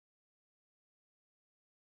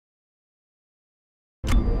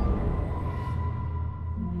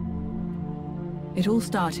It all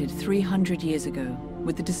started 300 years ago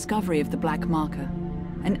with the discovery of the black marker,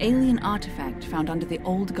 an alien artifact found under the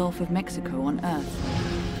old Gulf of Mexico on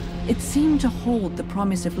Earth. It seemed to hold the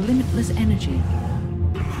promise of limitless energy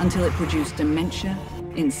until it produced dementia,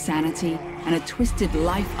 insanity, and a twisted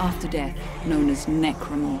life after death known as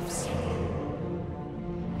necromorphs.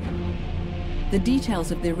 The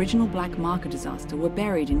details of the original black marker disaster were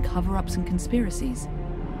buried in cover-ups and conspiracies,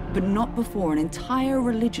 but not before an entire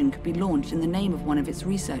religion could be launched in the name of one of its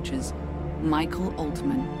researchers, Michael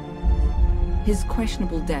Altman. His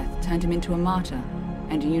questionable death turned him into a martyr,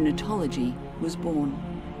 and unitology was born.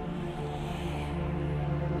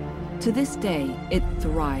 To this day, it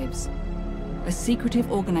thrives, a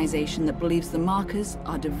secretive organization that believes the markers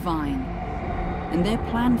are divine, and their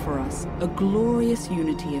plan for us, a glorious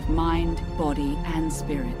unity of mind, body, and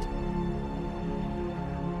spirit.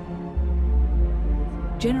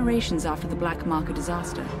 Generations after the black marker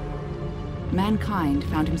disaster, mankind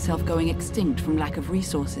found himself going extinct from lack of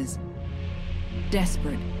resources.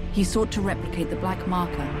 Desperate, he sought to replicate the black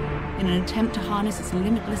marker in an attempt to harness its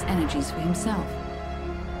limitless energies for himself.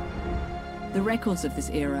 The records of this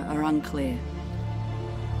era are unclear,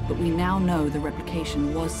 but we now know the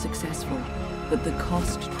replication was successful, but the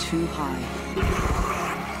cost too high.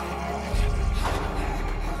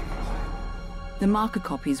 The marker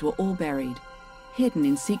copies were all buried, hidden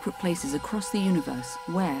in secret places across the universe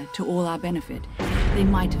where, to all our benefit, they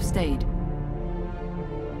might have stayed.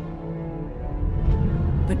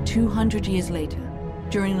 But 200 years later,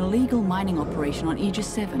 during an illegal mining operation on Aegis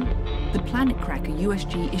 7, the planet cracker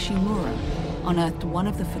USG Ishimura unearthed one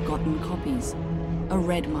of the forgotten copies, a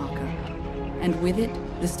red marker, and with it,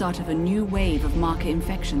 the start of a new wave of marker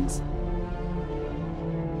infections.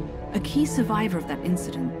 A key survivor of that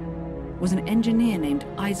incident was an engineer named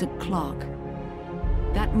Isaac Clarke.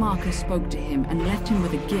 That marker spoke to him and left him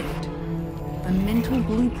with a gift, a mental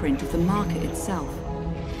blueprint of the marker itself.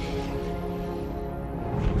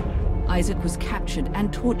 Isaac was captured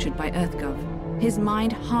and tortured by EarthGov, his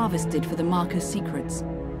mind harvested for the marker's secrets.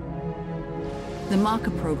 The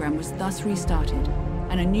marker program was thus restarted,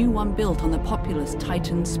 and a new one built on the populous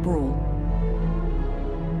Titan sprawl.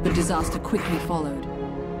 But disaster quickly followed.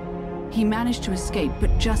 He managed to escape,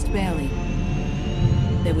 but just barely.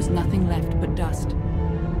 There was nothing left but dust,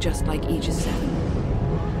 just like Aegis 7.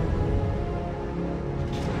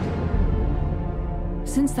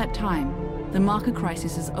 Since that time, the marker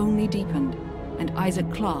crisis has only deepened, and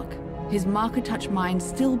Isaac Clarke, his marker-touch mind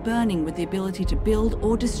still burning with the ability to build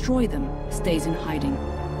or destroy them, stays in hiding,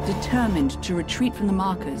 determined to retreat from the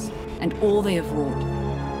markers and all they have wrought.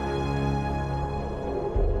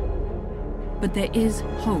 But there is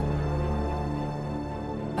hope.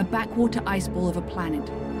 A backwater ice ball of a planet,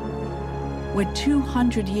 where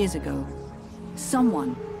 200 years ago,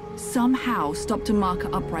 someone, somehow stopped a marker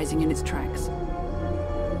uprising in its tracks.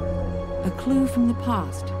 A clue from the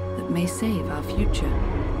past that may save our future.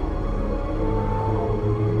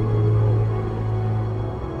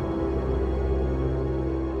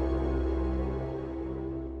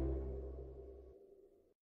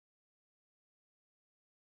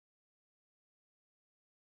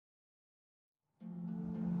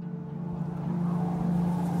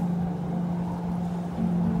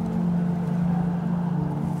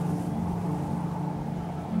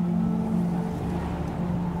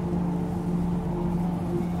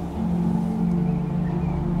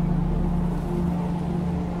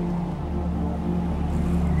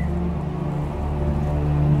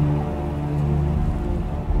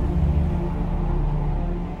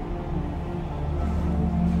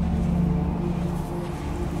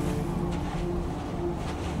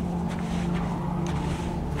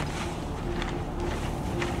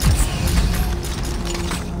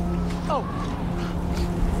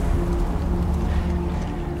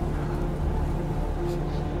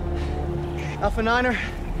 Alpha Niner,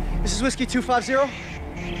 this is Whiskey 250.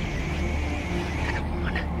 Come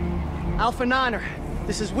on. Alpha Niner,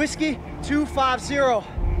 this is Whiskey 250.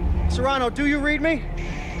 Serrano, do you read me?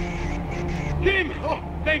 Tim! Oh,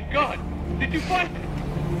 thank God! Did you find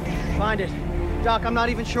it? Find it. Doc, I'm not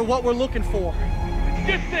even sure what we're looking for.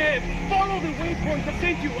 Just follow the waypoints I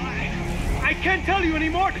sent you. I can't tell you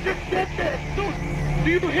anymore. Just get there. Do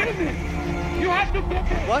you hear me? You have to get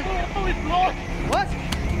there. What? Oh, it's lost. What?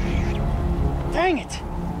 Dang it!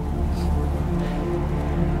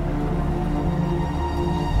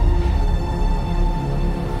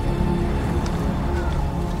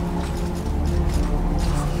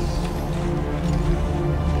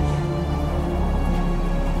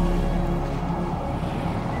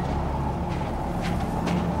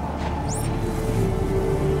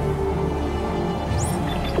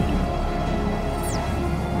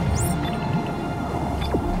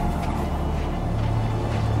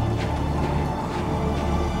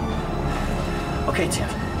 Okay, Tim.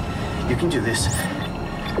 You can do this.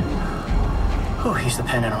 Oh, he's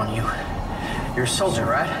dependent on you. You're a soldier,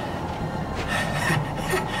 right?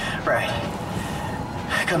 Right.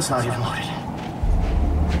 Gun's not even loaded.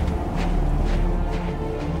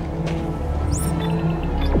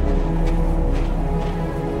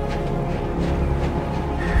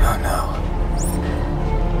 Oh, no.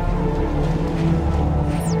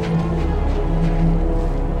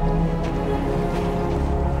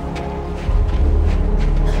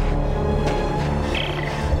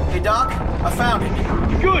 Hey, Doc, I found it.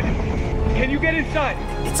 Good. Can you get inside?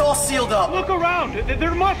 It's all sealed up. Look around.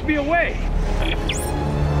 There must be a way.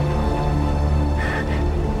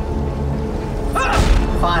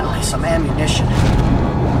 Finally, some ammunition.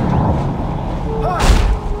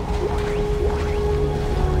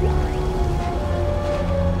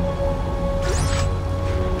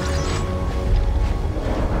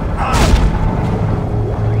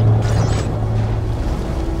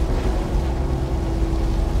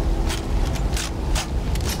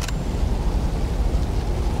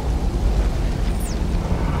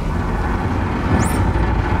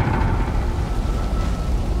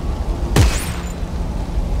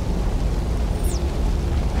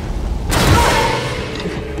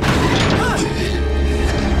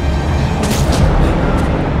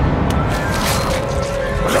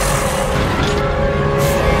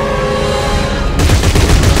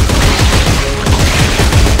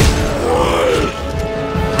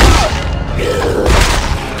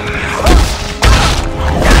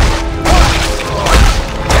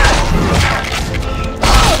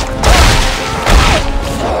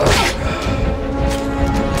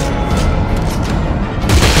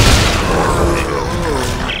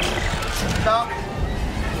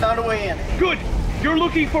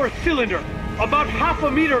 Looking for a cylinder, about half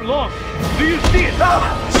a meter long. Do you see it?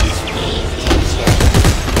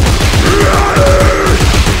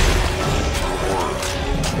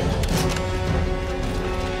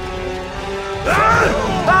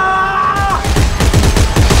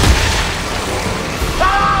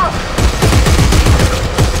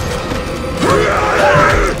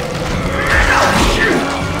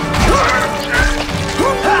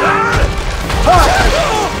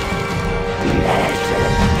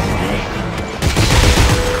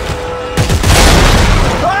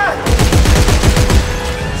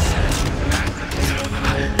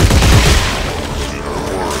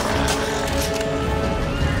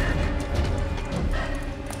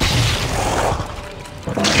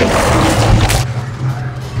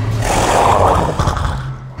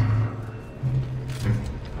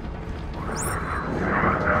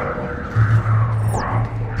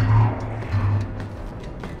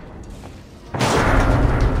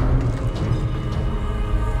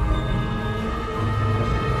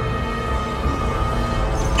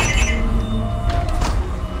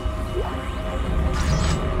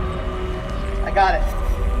 I got it.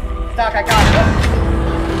 Doc, I got it.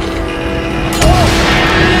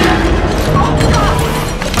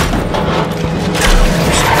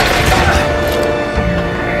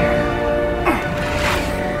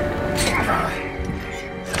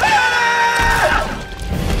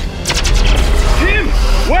 Tim,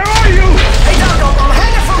 where are you? Hey, Doc, I'm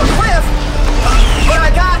hanging from a cliff, but I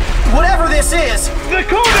got whatever this is. The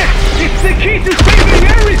codex! It's the key to saving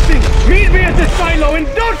everything! Meet me at the silo and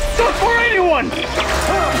don't stop for anyone!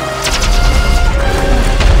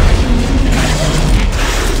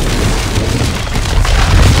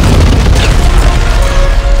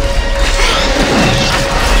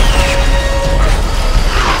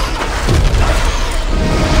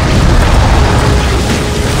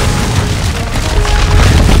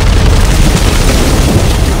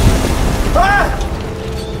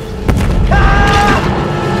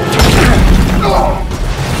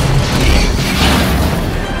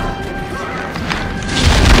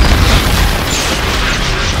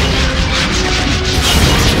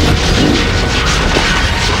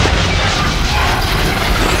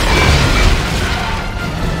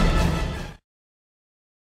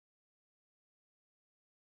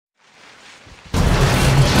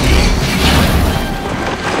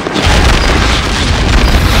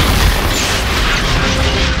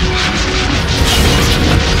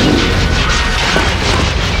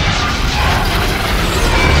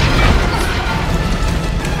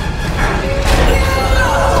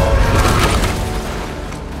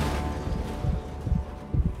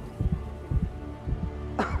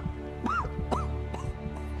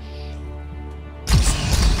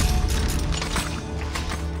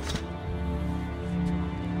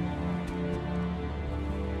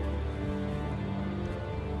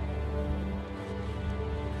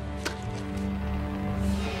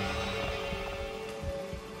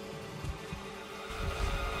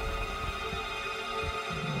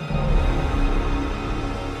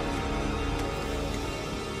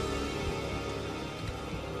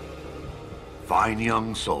 Fine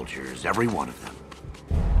young soldiers, every one of them.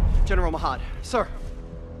 General Mahad, sir.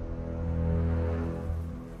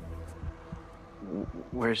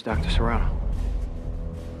 Where's Dr. Serrano?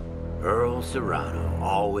 Earl Serrano,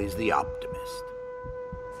 always the optimist.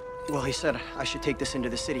 Well, he said I should take this into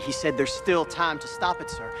the city. He said there's still time to stop it,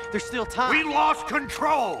 sir. There's still time. We lost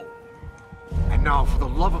control! And now, for the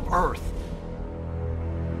love of Earth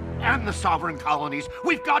and the sovereign colonies,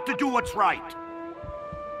 we've got to do what's right.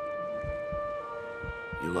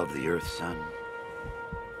 You love the Earth, son?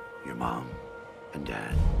 Your mom and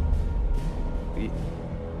dad?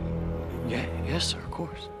 Yeah, yes, sir, of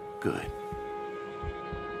course. Good.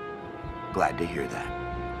 Glad to hear that.